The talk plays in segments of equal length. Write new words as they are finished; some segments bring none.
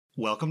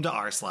Welcome to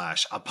r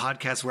slash, a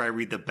podcast where I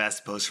read the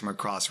best posts from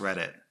across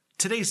Reddit.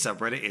 Today's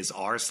subreddit is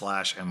r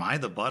slash am I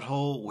the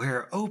butthole,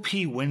 where OP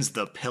wins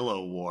the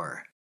pillow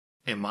war.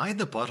 Am I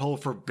the butthole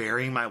for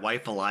burying my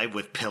wife alive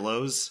with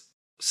pillows?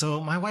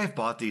 So my wife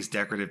bought these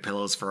decorative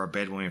pillows for our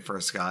bed when we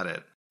first got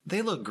it.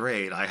 They look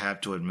great, I have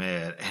to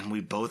admit, and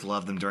we both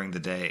love them during the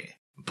day.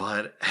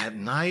 But at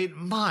night,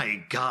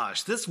 my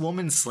gosh, this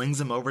woman slings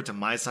them over to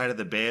my side of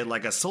the bed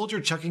like a soldier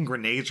chucking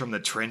grenades from the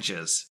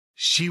trenches.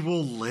 She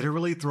will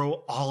literally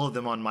throw all of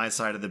them on my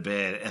side of the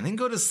bed and then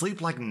go to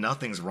sleep like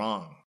nothing's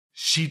wrong.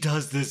 She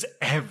does this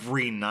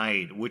every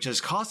night, which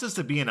has caused us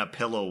to be in a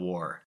pillow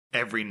war.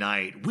 Every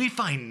night, we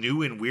find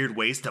new and weird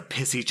ways to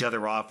piss each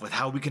other off with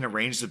how we can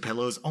arrange the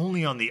pillows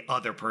only on the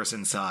other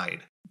person's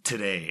side.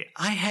 Today,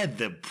 I had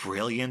the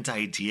brilliant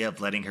idea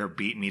of letting her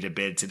beat me to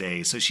bed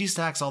today so she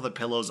stacks all the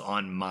pillows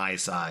on my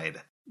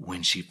side.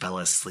 When she fell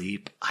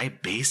asleep, I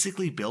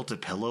basically built a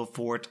pillow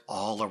fort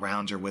all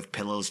around her with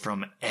pillows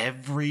from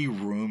every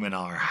room in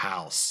our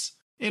house.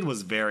 It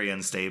was very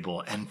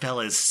unstable and fell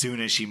as soon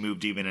as she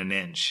moved even an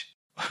inch.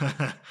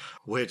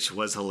 Which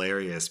was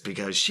hilarious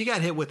because she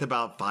got hit with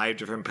about 5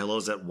 different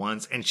pillows at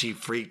once and she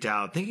freaked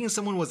out thinking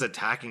someone was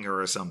attacking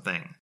her or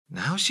something.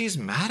 Now she's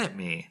mad at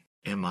me.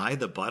 Am I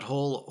the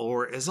butthole,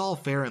 or is all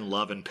fair in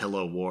love and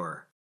pillow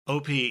war?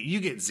 OP, you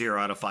get 0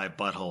 out of 5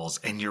 buttholes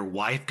and your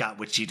wife got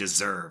what she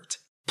deserved.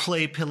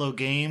 Play pillow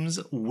games,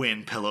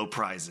 win pillow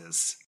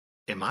prizes.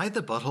 Am I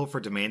the butthole for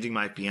demanding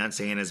my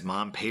fiancé and his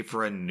mom pay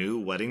for a new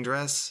wedding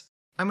dress?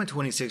 I'm a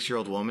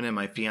 26-year-old woman and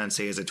my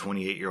fiancé is a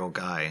 28-year-old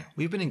guy.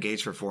 We've been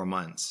engaged for 4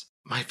 months.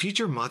 My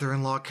future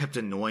mother-in-law kept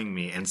annoying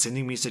me and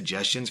sending me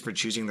suggestions for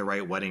choosing the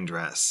right wedding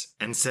dress,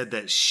 and said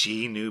that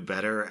she knew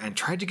better and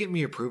tried to get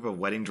me to approve of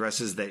wedding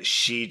dresses that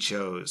she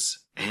chose.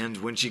 And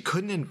when she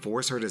couldn't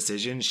enforce her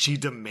decision, she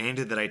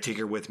demanded that I take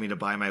her with me to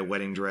buy my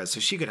wedding dress so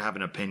she could have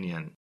an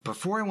opinion.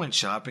 Before I went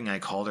shopping, I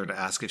called her to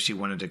ask if she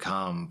wanted to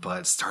come,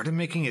 but started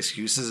making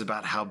excuses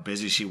about how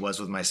busy she was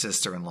with my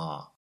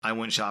sister-in-law. I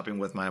went shopping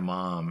with my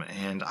mom,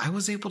 and I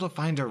was able to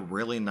find a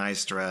really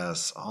nice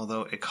dress,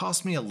 although it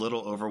cost me a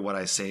little over what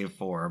I saved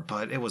for,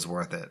 but it was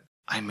worth it.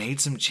 I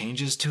made some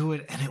changes to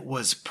it, and it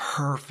was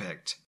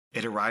perfect.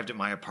 It arrived at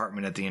my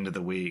apartment at the end of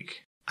the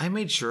week. I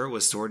made sure it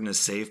was stored in a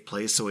safe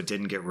place so it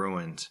didn't get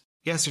ruined.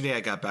 Yesterday I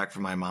got back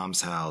from my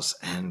mom's house,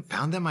 and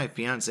found that my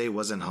fiancé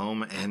wasn't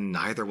home, and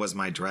neither was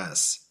my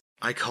dress.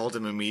 I called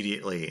him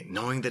immediately,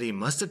 knowing that he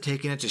must have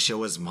taken it to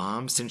show his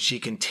mom since she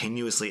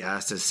continuously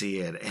asked to see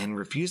it and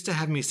refused to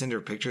have me send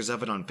her pictures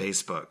of it on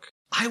Facebook.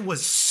 I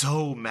was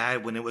so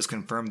mad when it was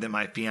confirmed that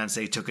my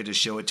fiancé took it to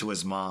show it to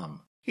his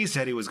mom. He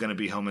said he was going to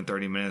be home in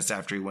 30 minutes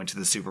after he went to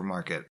the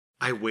supermarket.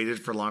 I waited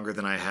for longer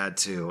than I had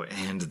to,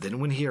 and then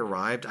when he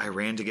arrived, I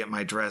ran to get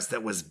my dress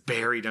that was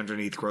buried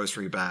underneath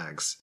grocery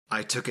bags.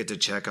 I took it to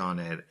check on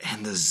it,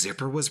 and the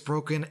zipper was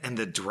broken and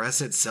the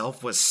dress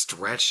itself was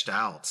stretched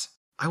out.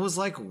 I was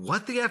like,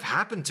 what the F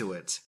happened to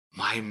it?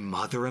 My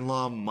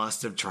mother-in-law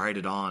must have tried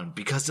it on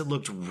because it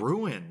looked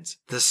ruined.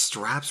 The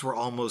straps were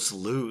almost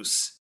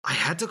loose. I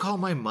had to call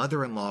my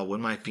mother-in-law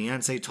when my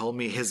fiancé told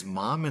me his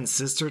mom and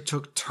sister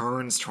took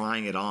turns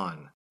trying it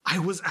on. I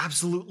was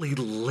absolutely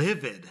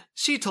livid.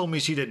 She told me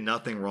she did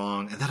nothing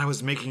wrong and that I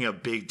was making a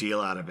big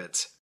deal out of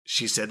it.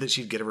 She said that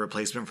she'd get a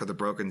replacement for the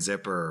broken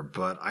zipper,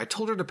 but I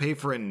told her to pay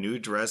for a new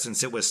dress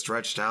since it was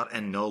stretched out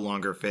and no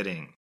longer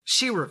fitting.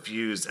 She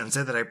refused and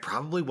said that I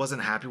probably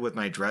wasn't happy with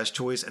my dress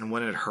choice and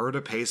wanted her to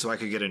pay so I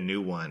could get a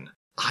new one.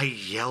 I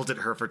yelled at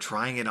her for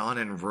trying it on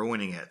and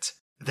ruining it.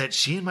 That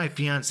she and my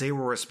fiancé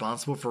were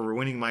responsible for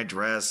ruining my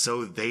dress,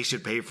 so they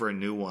should pay for a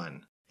new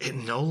one. It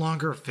no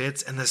longer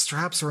fits and the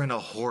straps are in a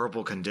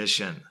horrible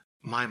condition.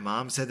 My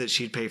mom said that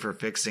she'd pay for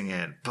fixing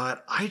it,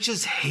 but I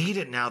just hate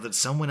it now that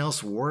someone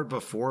else wore it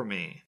before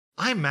me.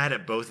 I'm mad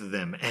at both of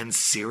them and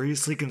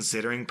seriously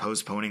considering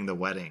postponing the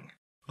wedding.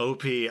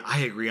 OP, I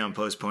agree on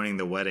postponing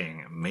the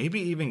wedding,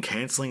 maybe even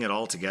canceling it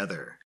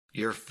altogether.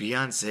 Your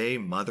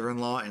fiancé,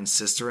 mother-in-law, and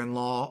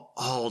sister-in-law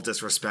all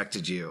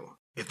disrespected you.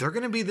 If they're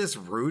going to be this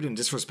rude and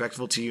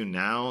disrespectful to you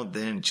now,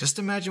 then just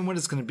imagine what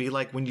it's going to be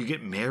like when you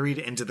get married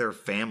into their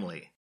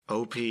family.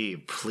 OP,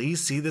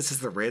 please see this as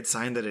the red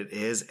sign that it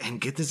is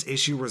and get this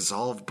issue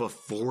resolved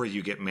before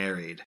you get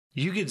married.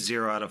 You get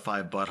 0 out of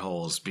 5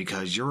 buttholes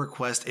because your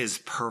request is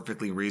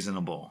perfectly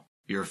reasonable.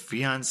 Your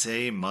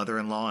fiancé,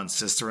 mother-in-law, and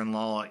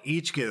sister-in-law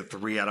each get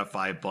 3 out of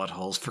 5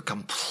 buttholes for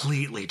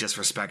completely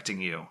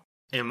disrespecting you.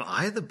 Am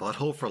I the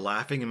butthole for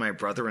laughing in my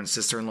brother and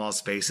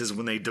sister-in-law's faces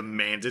when they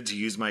demanded to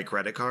use my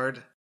credit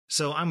card?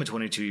 So I'm a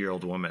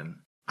 22-year-old woman.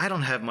 I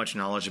don't have much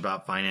knowledge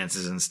about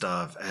finances and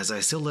stuff, as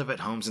I still live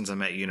at home since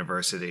I'm at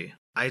university.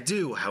 I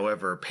do,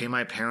 however, pay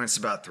my parents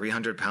about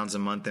 £300 a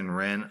month in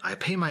rent, I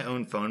pay my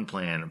own phone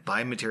plan,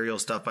 buy material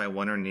stuff I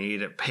want or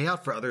need, pay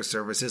out for other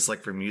services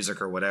like for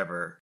music or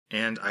whatever.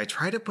 And I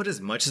try to put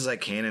as much as I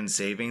can in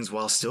savings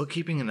while still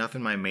keeping enough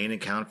in my main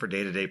account for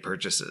day-to-day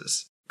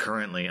purchases.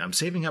 Currently, I'm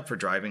saving up for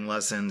driving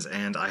lessons,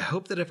 and I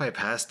hope that if I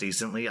pass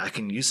decently, I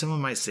can use some of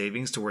my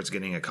savings towards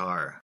getting a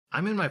car.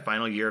 I'm in my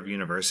final year of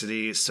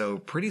university, so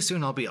pretty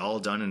soon I'll be all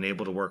done and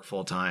able to work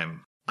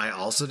full-time. I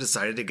also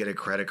decided to get a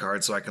credit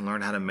card so I can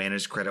learn how to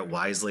manage credit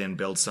wisely and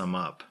build some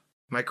up.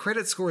 My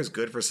credit score is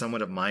good for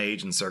someone of my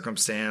age and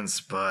circumstance,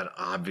 but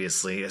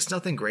obviously it's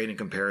nothing great in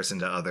comparison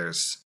to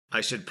others.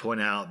 I should point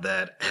out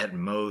that, at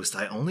most,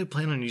 I only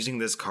plan on using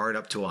this card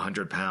up to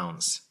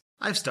 £100.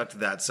 I've stuck to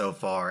that so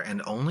far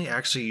and only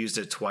actually used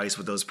it twice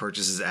with those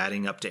purchases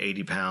adding up to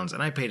 £80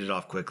 and I paid it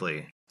off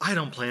quickly. I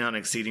don't plan on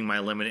exceeding my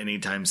limit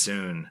anytime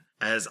soon,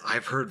 as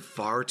I've heard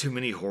far too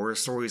many horror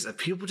stories of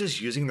people just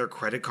using their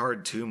credit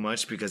card too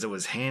much because it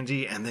was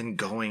handy and then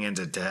going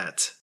into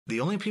debt.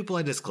 The only people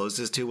I disclosed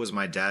this to was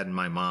my dad and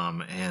my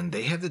mom, and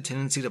they have the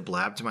tendency to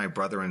blab to my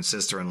brother and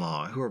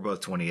sister-in-law, who are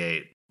both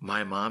 28.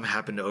 My mom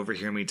happened to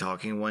overhear me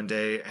talking one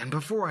day, and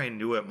before I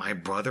knew it, my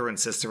brother and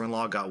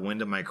sister-in-law got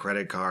wind of my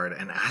credit card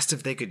and asked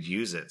if they could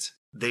use it.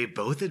 They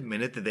both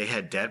admitted that they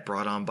had debt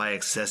brought on by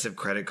excessive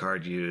credit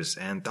card use,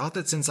 and thought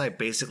that since I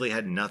basically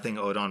had nothing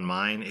owed on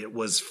mine, it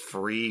was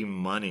free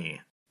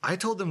money. I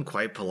told them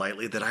quite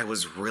politely that I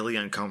was really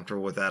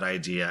uncomfortable with that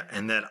idea,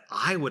 and that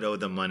I would owe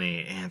them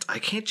money, and I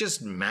can't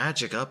just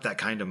magic up that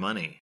kind of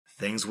money.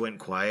 Things went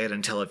quiet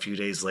until a few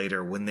days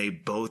later when they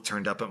both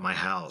turned up at my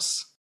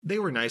house. They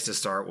were nice to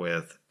start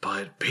with,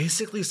 but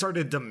basically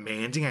started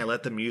demanding I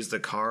let them use the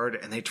card,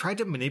 and they tried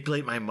to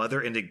manipulate my mother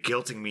into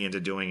guilting me into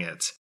doing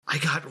it. I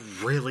got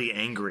really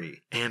angry,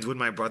 and when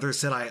my brother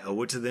said I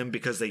owe it to them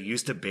because they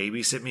used to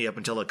babysit me up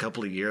until a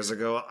couple of years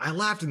ago, I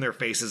laughed in their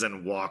faces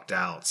and walked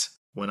out.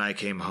 When I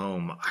came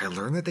home, I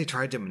learned that they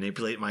tried to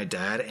manipulate my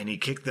dad and he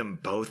kicked them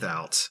both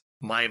out.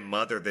 My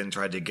mother then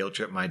tried to guilt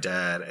trip my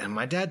dad, and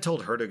my dad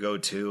told her to go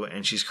too,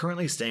 and she's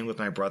currently staying with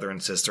my brother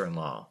and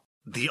sister-in-law.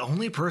 The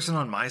only person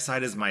on my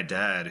side is my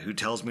dad, who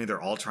tells me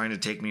they're all trying to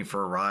take me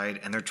for a ride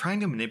and they're trying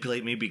to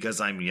manipulate me because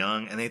I'm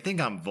young and they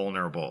think I'm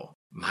vulnerable.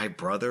 My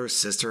brother,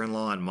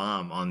 sister-in-law, and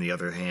mom, on the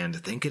other hand,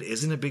 think it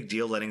isn't a big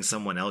deal letting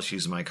someone else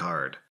use my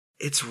card.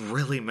 It's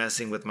really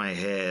messing with my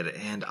head,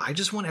 and I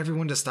just want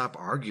everyone to stop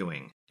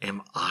arguing.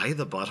 Am I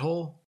the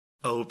butthole?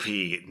 OP,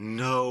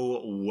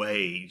 no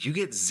way. You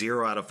get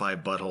 0 out of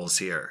 5 buttholes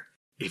here.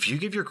 If you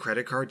give your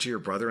credit card to your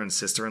brother and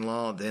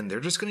sister-in-law, then they're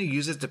just going to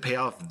use it to pay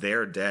off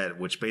their debt,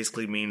 which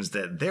basically means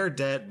that their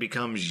debt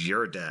becomes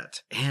your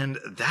debt. And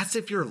that's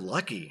if you're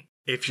lucky.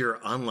 If you're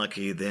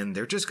unlucky, then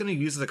they're just going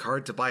to use the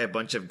card to buy a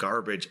bunch of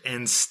garbage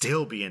and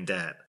still be in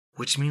debt.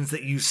 Which means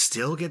that you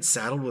still get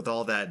saddled with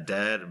all that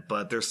debt,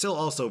 but they're still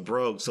also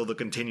broke, so they'll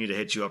continue to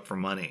hit you up for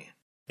money.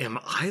 Am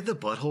I the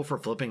butthole for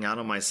flipping out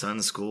on my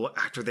son's school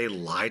after they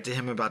lied to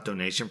him about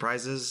donation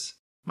prizes?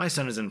 My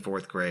son is in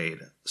 4th grade.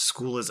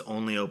 School is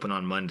only open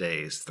on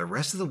Mondays. The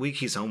rest of the week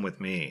he's home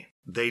with me.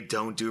 They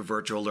don't do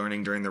virtual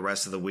learning during the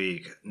rest of the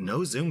week.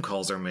 No Zoom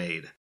calls are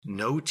made.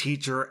 No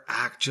teacher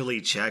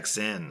actually checks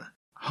in.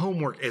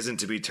 Homework isn't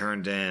to be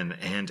turned in,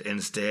 and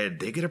instead,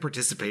 they get a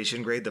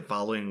participation grade the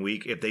following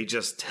week if they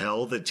just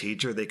tell the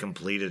teacher they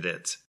completed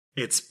it.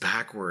 It's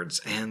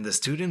backwards, and the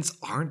students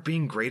aren't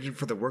being graded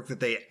for the work that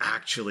they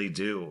actually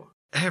do.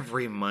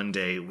 Every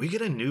Monday, we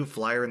get a new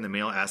flyer in the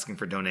mail asking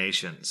for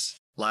donations.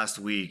 Last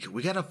week,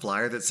 we got a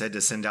flyer that said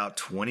to send out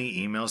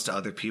 20 emails to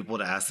other people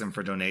to ask them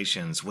for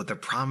donations with the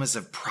promise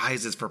of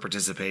prizes for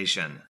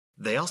participation.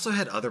 They also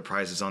had other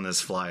prizes on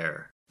this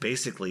flyer.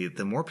 Basically,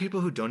 the more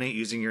people who donate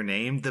using your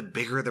name, the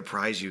bigger the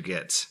prize you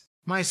get.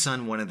 My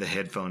son wanted the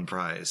headphone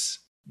prize.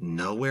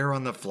 Nowhere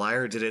on the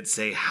flyer did it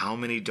say how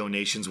many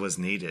donations was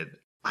needed.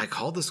 I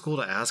called the school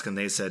to ask and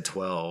they said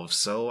 12,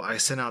 so I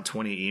sent out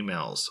 20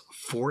 emails.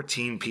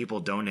 14 people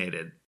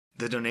donated.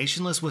 The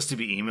donation list was to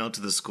be emailed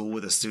to the school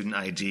with a student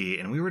ID,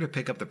 and we were to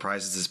pick up the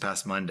prizes this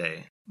past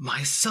Monday.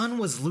 My son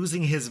was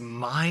losing his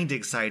mind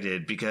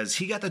excited because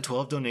he got the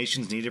 12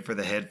 donations needed for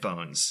the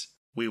headphones.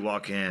 We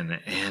walk in,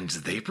 and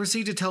they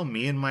proceed to tell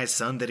me and my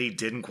son that he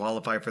didn't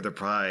qualify for the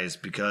prize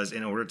because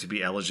in order to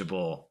be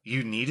eligible,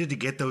 you needed to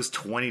get those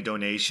 20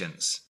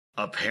 donations.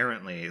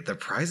 Apparently, the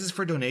prizes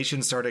for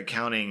donations started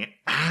counting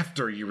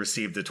after you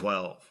received the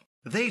 12.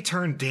 They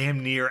turned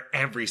damn near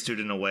every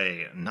student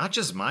away, not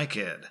just my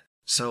kid.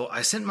 So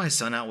I sent my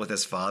son out with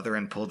his father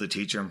and pulled the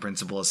teacher and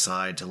principal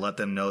aside to let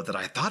them know that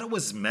I thought it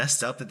was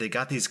messed up that they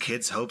got these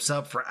kids' hopes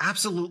up for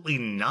absolutely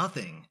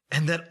nothing,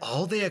 and that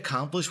all they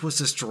accomplished was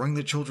destroying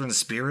the children's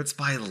spirits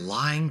by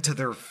lying to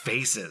their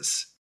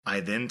faces. I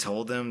then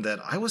told them that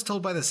I was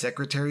told by the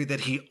secretary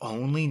that he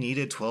only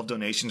needed 12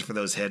 donations for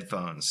those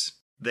headphones.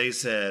 They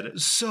said,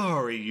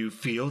 "Sorry you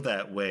feel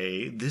that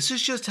way. This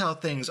is just how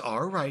things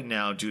are right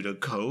now due to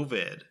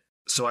COVID."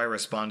 So I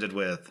responded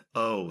with,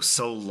 "Oh,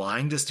 so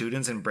lying to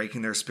students and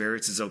breaking their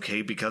spirits is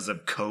okay because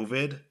of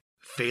COVID?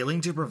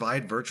 Failing to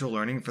provide virtual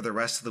learning for the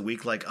rest of the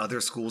week like other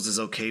schools is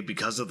okay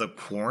because of the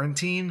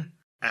quarantine?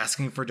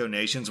 Asking for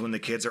donations when the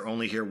kids are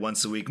only here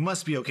once a week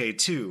must be okay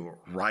too,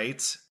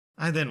 right?"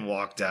 I then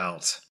walked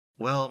out.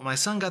 Well, my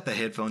son got the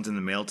headphones in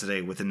the mail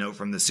today with a note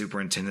from the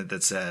superintendent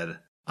that said,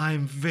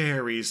 "I'm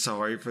very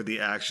sorry for the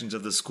actions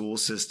of the school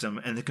system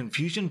and the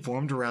confusion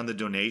formed around the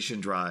donation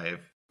drive.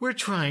 We're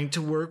trying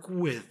to work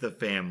with the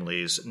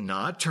families,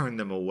 not turn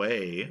them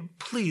away.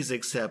 Please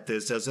accept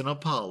this as an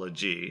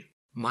apology."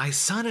 My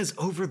son is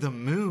over the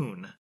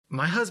moon.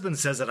 My husband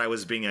says that I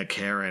was being a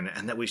Karen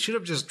and that we should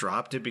have just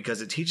dropped it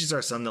because it teaches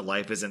our son that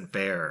life isn't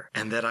fair,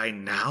 and that I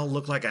now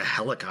look like a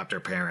helicopter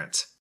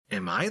parent.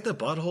 Am I the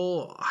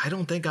butthole? I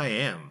don't think I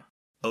am.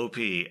 OP,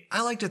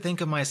 I like to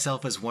think of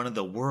myself as one of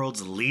the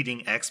world's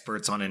leading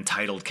experts on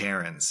entitled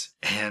Karens.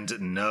 And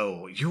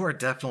no, you are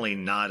definitely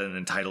not an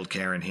entitled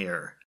Karen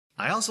here.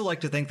 I also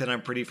like to think that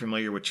I'm pretty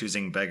familiar with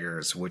choosing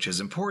beggars, which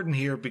is important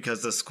here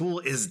because the school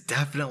is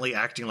definitely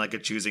acting like a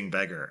choosing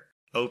beggar.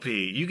 OP,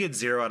 you get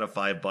 0 out of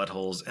 5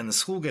 buttholes, and the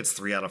school gets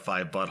 3 out of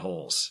 5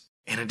 buttholes.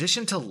 In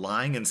addition to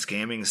lying and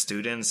scamming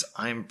students,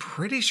 I'm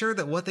pretty sure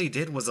that what they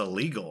did was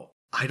illegal.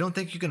 I don't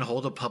think you can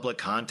hold a public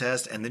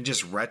contest and then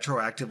just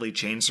retroactively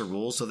change the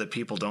rules so that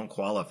people don't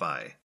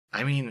qualify.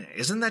 I mean,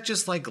 isn't that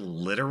just like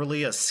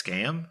literally a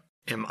scam?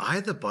 Am I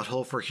the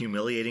butthole for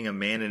humiliating a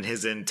man and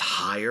his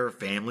entire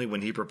family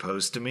when he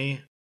proposed to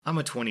me? I'm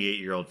a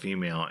 28-year-old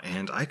female,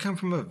 and I come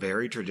from a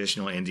very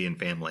traditional Indian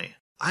family.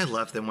 I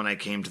left them when I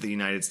came to the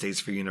United States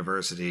for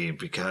university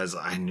because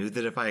I knew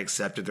that if I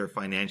accepted their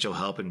financial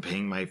help in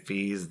paying my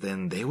fees,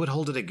 then they would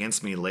hold it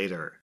against me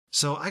later.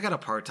 So I got a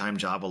part-time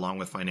job along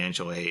with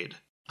financial aid.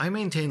 I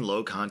maintained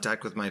low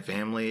contact with my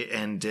family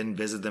and didn't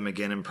visit them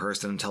again in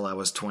person until I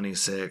was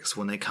 26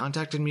 when they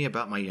contacted me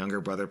about my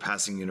younger brother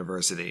passing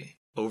university.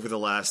 Over the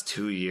last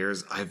 2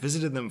 years, I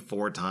visited them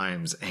 4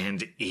 times,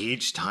 and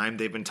each time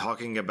they've been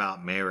talking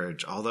about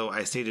marriage, although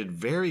I stated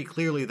very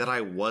clearly that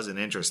I wasn't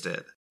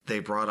interested. They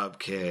brought up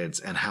kids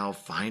and how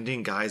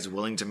finding guys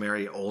willing to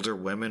marry older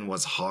women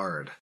was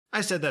hard.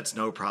 I said that's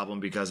no problem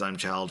because I'm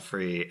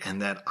child-free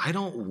and that I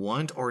don't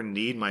want or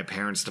need my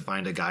parents to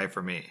find a guy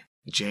for me.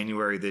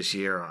 January this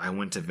year, I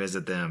went to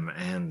visit them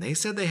and they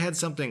said they had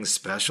something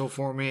special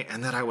for me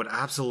and that I would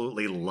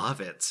absolutely love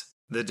it.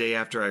 The day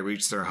after I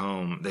reached their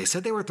home, they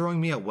said they were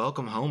throwing me a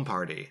welcome home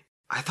party.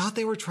 I thought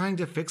they were trying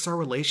to fix our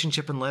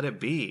relationship and let it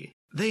be.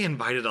 They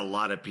invited a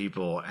lot of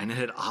people and it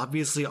had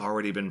obviously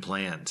already been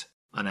planned.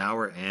 An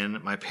hour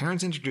in, my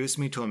parents introduced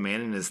me to a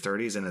man in his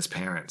 30s and his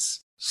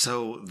parents.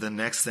 So the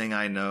next thing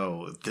I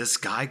know, this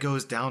guy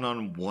goes down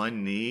on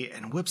one knee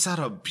and whips out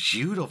a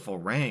beautiful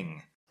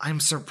ring. I'm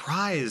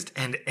surprised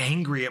and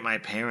angry at my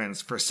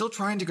parents for still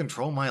trying to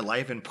control my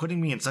life and putting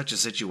me in such a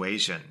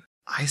situation.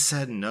 I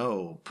said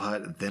no,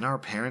 but then our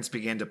parents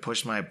began to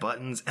push my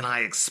buttons and I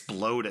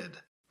exploded.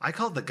 I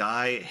called the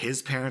guy,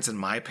 his parents, and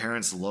my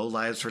parents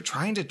lowlives for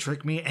trying to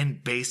trick me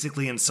and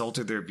basically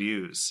insulted their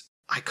views.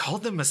 I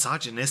called them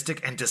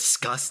misogynistic and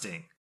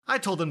disgusting. I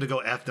told them to go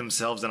F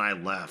themselves and I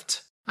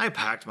left. I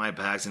packed my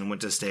bags and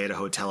went to stay at a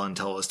hotel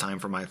until it was time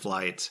for my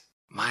flight.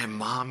 My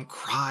mom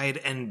cried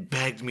and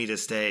begged me to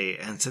stay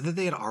and said that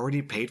they had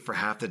already paid for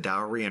half the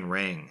dowry and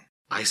ring.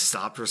 I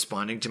stopped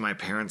responding to my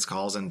parents'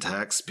 calls and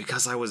texts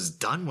because I was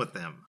done with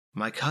them.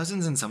 My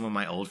cousins and some of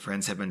my old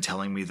friends have been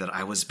telling me that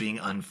I was being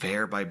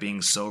unfair by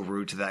being so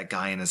rude to that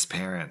guy and his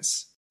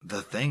parents.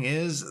 The thing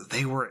is,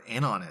 they were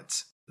in on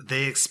it.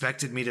 They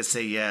expected me to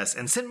say yes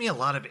and sent me a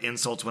lot of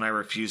insults when I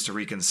refused to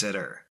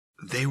reconsider.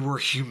 They were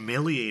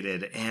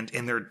humiliated, and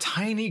in their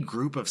tiny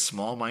group of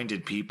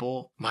small-minded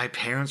people, my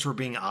parents were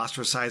being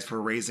ostracized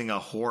for raising a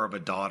whore of a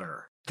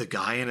daughter. The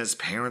guy and his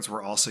parents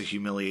were also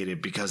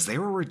humiliated because they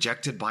were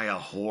rejected by a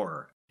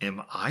whore.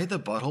 Am I the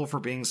butthole for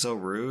being so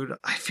rude?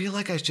 I feel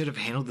like I should have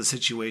handled the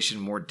situation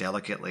more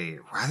delicately,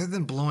 rather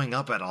than blowing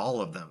up at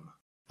all of them.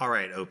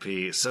 Alright,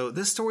 OP, so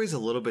this story's a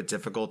little bit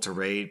difficult to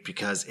rate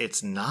because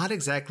it's not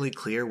exactly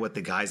clear what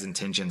the guy's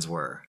intentions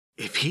were.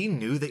 If he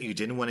knew that you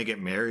didn't want to get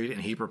married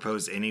and he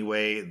proposed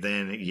anyway,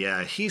 then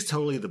yeah, he's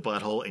totally the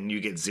butthole and you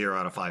get 0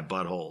 out of 5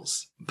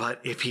 buttholes.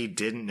 But if he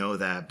didn't know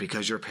that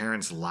because your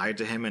parents lied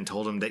to him and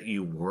told him that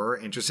you were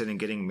interested in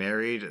getting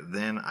married,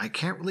 then I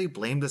can't really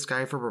blame this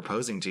guy for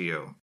proposing to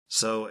you.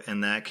 So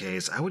in that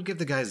case, I would give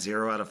the guy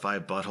 0 out of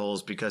 5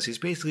 buttholes because he's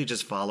basically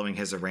just following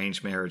his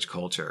arranged marriage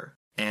culture.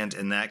 And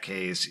in that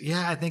case,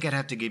 yeah, I think I'd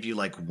have to give you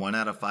like 1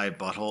 out of 5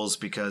 buttholes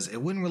because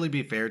it wouldn't really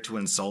be fair to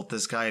insult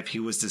this guy if he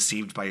was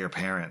deceived by your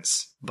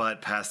parents.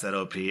 But past that,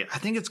 OP, I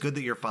think it's good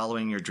that you're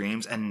following your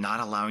dreams and not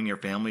allowing your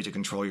family to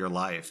control your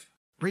life.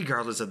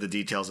 Regardless of the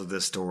details of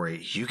this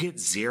story, you get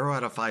 0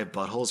 out of 5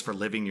 buttholes for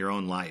living your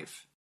own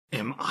life.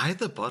 Am I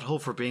the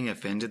butthole for being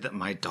offended that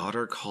my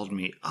daughter called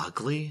me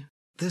ugly?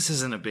 This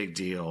isn't a big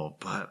deal,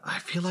 but I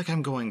feel like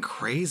I'm going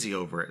crazy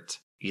over it.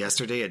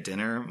 Yesterday at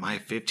dinner, my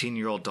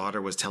 15-year-old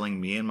daughter was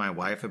telling me and my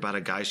wife about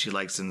a guy she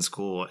likes in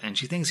school, and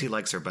she thinks he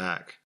likes her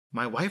back.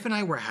 My wife and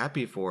I were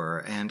happy for her,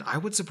 and I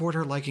would support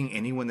her liking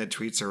anyone that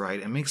treats her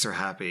right and makes her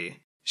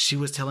happy. She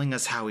was telling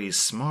us how he's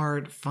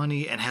smart,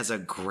 funny, and has a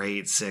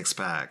great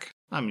six-pack.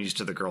 I'm used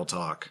to the girl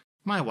talk.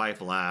 My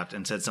wife laughed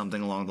and said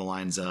something along the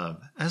lines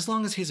of, "As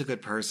long as he's a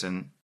good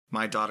person."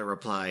 My daughter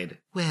replied,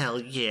 "Well,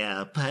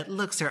 yeah, but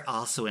looks are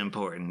also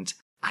important.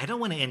 I don't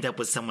want to end up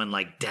with someone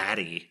like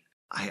Daddy."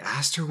 I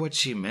asked her what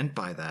she meant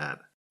by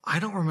that. I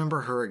don't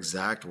remember her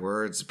exact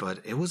words, but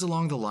it was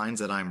along the lines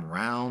that I'm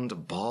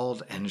round,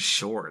 bald, and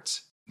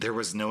short. There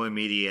was no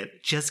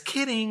immediate, "just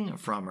kidding,"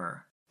 from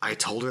her. I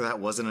told her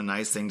that wasn't a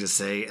nice thing to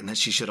say and that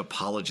she should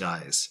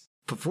apologize.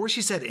 Before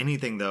she said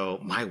anything though,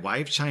 my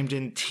wife chimed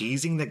in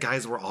teasing that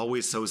guys were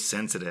always so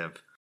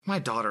sensitive. My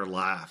daughter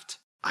laughed.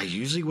 I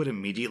usually would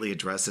immediately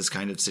address this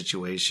kind of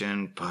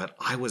situation, but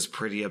I was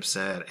pretty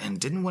upset and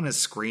didn't want to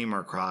scream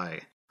or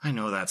cry. I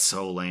know that's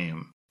so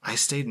lame. I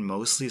stayed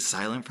mostly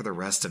silent for the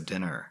rest of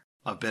dinner.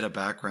 A bit of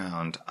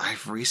background,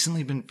 I've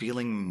recently been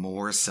feeling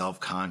more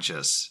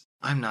self-conscious.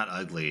 I'm not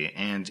ugly,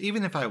 and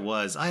even if I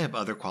was, I have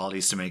other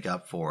qualities to make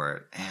up for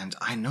it, and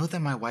I know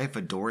that my wife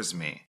adores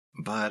me.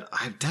 But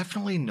I've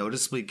definitely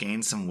noticeably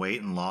gained some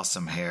weight and lost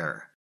some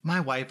hair. My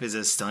wife is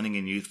as stunning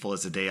and youthful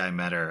as the day I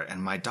met her,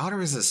 and my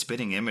daughter is a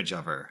spitting image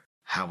of her.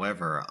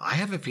 However, I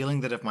have a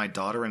feeling that if my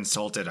daughter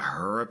insulted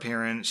her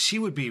appearance, she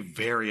would be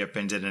very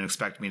offended and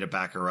expect me to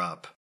back her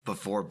up.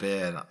 Before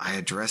bed, I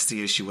addressed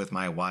the issue with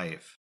my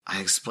wife.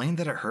 I explained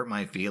that it hurt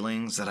my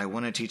feelings, that I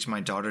want to teach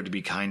my daughter to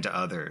be kind to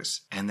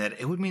others, and that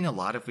it would mean a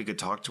lot if we could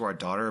talk to our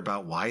daughter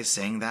about why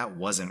saying that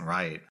wasn't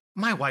right.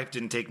 My wife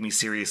didn't take me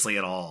seriously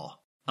at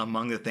all.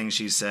 Among the things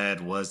she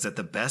said was that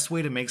the best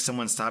way to make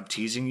someone stop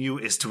teasing you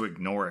is to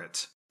ignore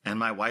it. And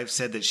my wife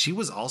said that she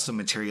was also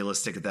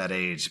materialistic at that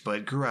age,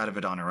 but grew out of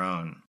it on her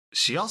own.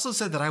 She also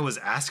said that I was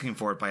asking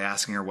for it by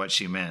asking her what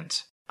she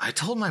meant. I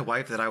told my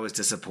wife that I was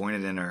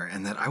disappointed in her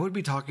and that I would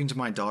be talking to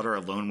my daughter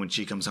alone when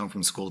she comes home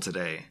from school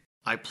today.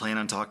 I plan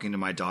on talking to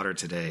my daughter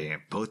today,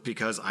 both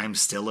because I'm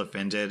still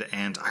offended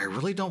and I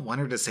really don't want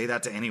her to say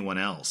that to anyone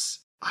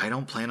else. I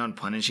don't plan on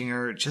punishing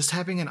her, just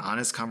having an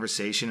honest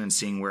conversation and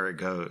seeing where it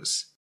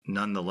goes.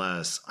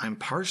 Nonetheless, I'm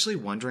partially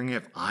wondering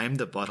if I'm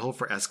the butthole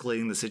for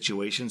escalating the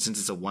situation since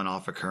it's a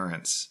one-off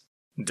occurrence.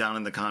 Down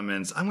in the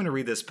comments, I'm going to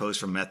read this post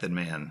from Method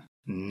Man.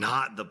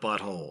 Not the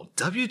butthole.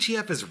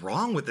 WTF is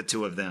wrong with the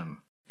two of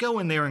them? Go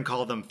in there and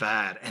call them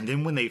fat, and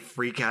then when they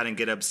freak out and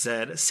get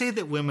upset, say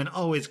that women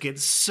always get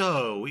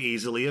so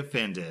easily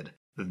offended.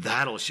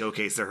 That'll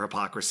showcase their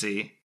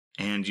hypocrisy.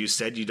 And you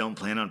said you don't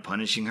plan on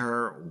punishing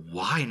her?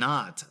 Why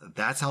not?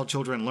 That's how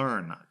children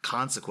learn.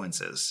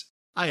 Consequences.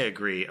 I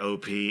agree,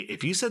 OP.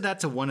 If you said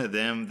that to one of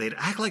them, they'd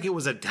act like it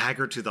was a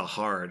dagger to the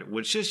heart,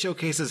 which just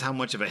showcases how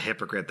much of a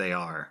hypocrite they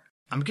are.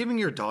 I'm giving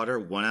your daughter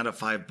 1 out of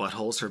 5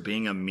 buttholes for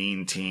being a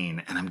mean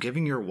teen, and I'm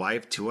giving your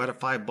wife 2 out of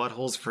 5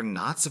 buttholes for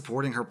not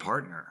supporting her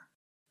partner.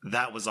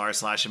 That was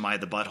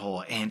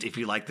r/AmITheButthole, and if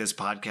you like this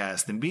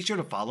podcast, then be sure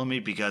to follow me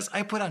because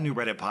I put out new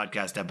Reddit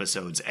podcast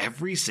episodes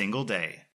every single day.